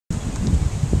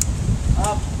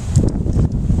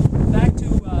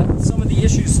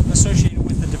issues associated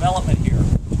with the development here.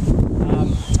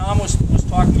 Tom was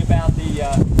talking about the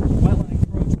wetland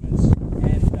encroachments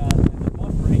and the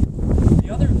buffering. The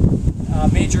other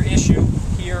major issue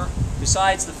here,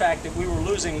 besides the fact that we were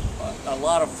losing a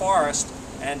lot of forest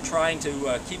and trying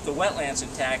to keep the wetlands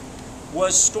intact,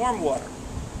 was stormwater.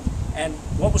 And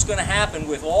what was going to happen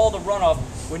with all the runoff,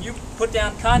 when you put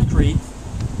down concrete,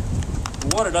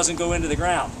 the water doesn't go into the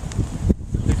ground.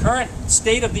 The current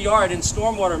state-of-the-art in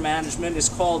stormwater management is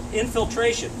called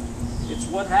infiltration. It's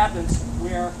what happens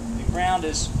where the ground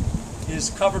is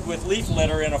covered with leaf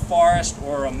litter in a forest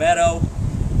or a meadow.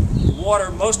 The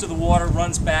water, most of the water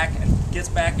runs back and gets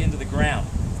back into the ground,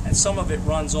 and some of it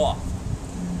runs off.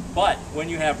 But when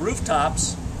you have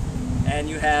rooftops and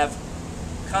you have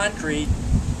concrete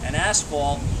and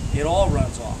asphalt, it all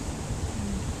runs off.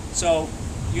 So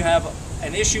you have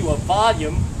an issue of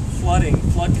volume, flooding,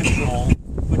 flood control,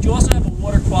 but you also have a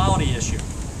water quality issue.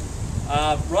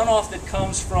 Runoff that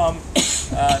comes from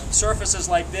surfaces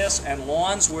like this and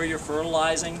lawns where you're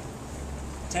fertilizing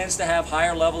tends to have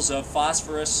higher levels of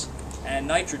phosphorus and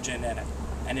nitrogen in it.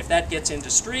 And if that gets into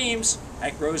streams,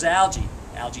 that grows algae.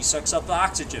 Algae sucks up the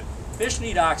oxygen. Fish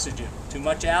need oxygen. Too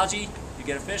much algae, you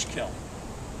get a fish kill.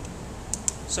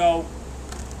 So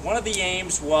one of the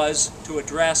aims was to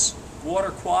address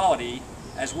water quality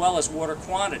as well as water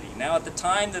quantity. Now, at the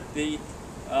time that the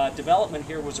development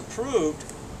here was approved,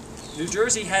 New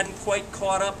Jersey hadn't quite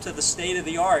caught up to the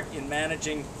state-of-the-art in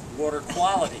managing water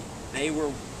quality. They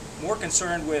were more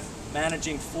concerned with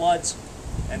managing floods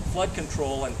and flood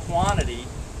control and quantity.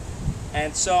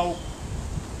 And so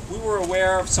we were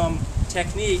aware of some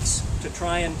techniques to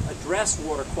try and address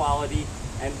water quality,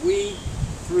 and we,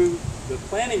 through the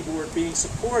planning board being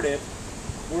supportive,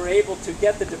 were able to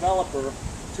get the developer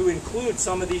to include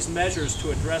some of these measures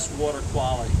to address water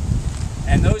quality.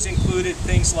 And those included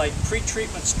things like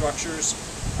pre-treatment structures,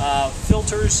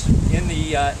 filters in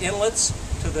the inlets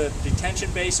to the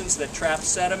detention basins that trap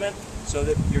sediment so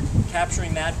that you're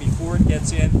capturing that before it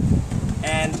gets in,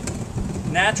 and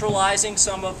naturalizing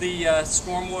some of the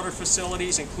stormwater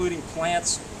facilities, including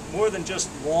plants, more than just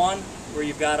lawn, where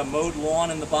you've got a mowed lawn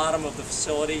in the bottom of the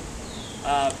facility.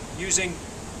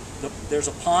 There's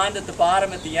a pond at the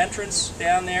bottom at the entrance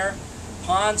down there.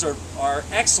 Ponds are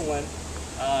excellent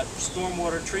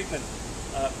stormwater treatment.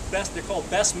 They're called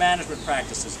best management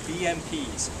practices,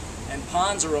 BMPs, and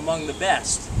ponds are among the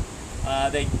best.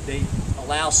 They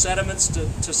allow sediments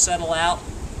to settle out,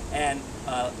 and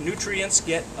nutrients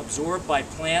get absorbed by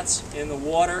plants in the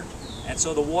water, and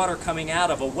so the water coming out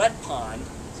of a wet pond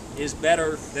is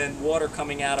better than water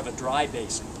coming out of a dry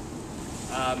basin.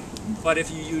 But if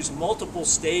you use multiple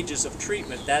stages of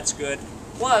treatment, that's good.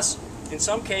 Plus, in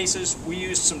some cases, we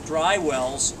used some dry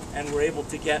wells and were able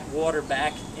to get water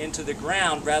back into the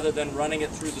ground rather than running it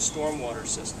through the stormwater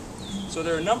system. So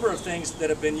there are a number of things that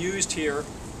have been used here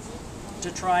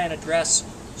to try and address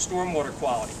stormwater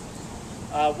quality.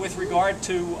 With regard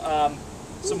to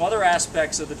some other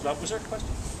aspects of the development, was there a question?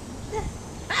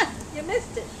 You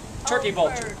missed it. Turkey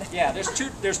vulture. Yeah,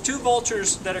 there's two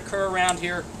vultures that occur around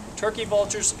here. Turkey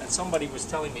vultures, and somebody was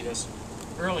telling me this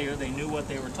earlier, they knew what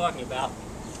they were talking about.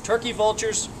 Turkey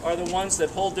vultures are the ones that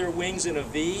hold their wings in a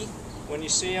V when you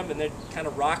see them, and they kind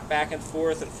of rock back and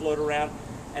forth and float around.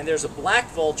 And there's a black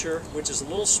vulture, which is a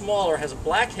little smaller, has a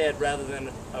black head rather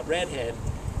than a red head,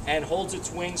 and holds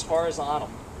its wings horizontal.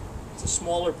 It's a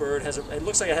smaller bird. It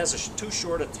looks like it has too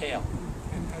short a tail.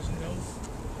 And has no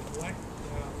black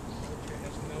vulture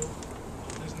has no,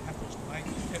 doesn't have those black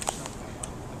tips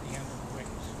at the end of the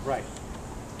wings. Right.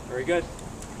 Very good.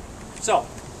 So,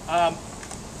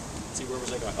 let's see, where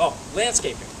was I going? Oh,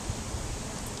 landscaping.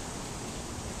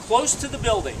 Close to the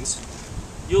buildings,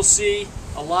 you'll see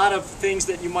a lot of things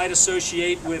that you might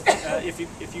associate with if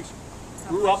you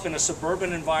grew up in a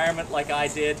suburban environment like I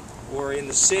did, or in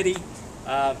the city.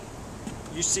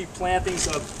 You see plantings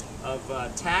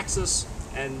of taxus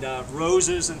and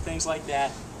roses and things like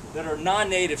that are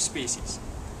non-native species.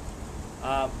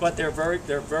 But they're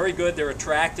very good. They're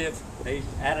attractive. They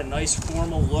add a nice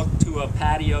formal look to a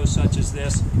patio such as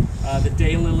this. The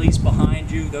daylilies behind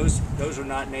you, those are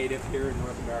not native here in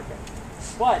North America.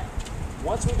 But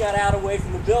once we got out away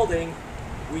from the building,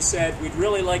 we said we'd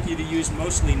really like you to use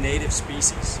mostly native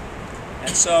species. And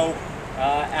so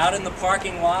out in the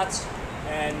parking lots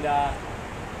and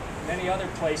many other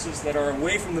places that are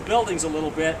away from the buildings a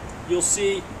little bit, you'll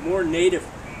see more native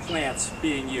plants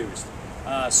being used.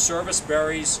 Service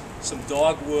berries, some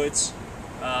dogwoods,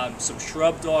 some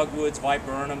shrub dogwoods,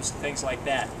 viburnums, things like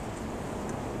that.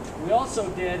 We also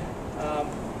did, a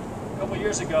couple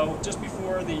years ago, just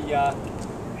before the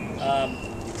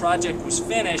project was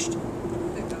finished,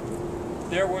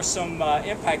 there was some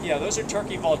impact. Yeah, those are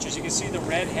turkey vultures. You can see the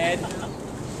red head.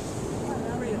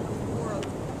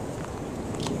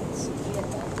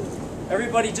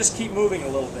 Everybody just keep moving a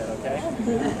little bit, okay?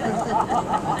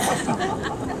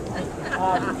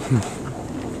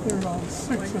 There are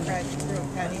 6 of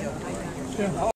them.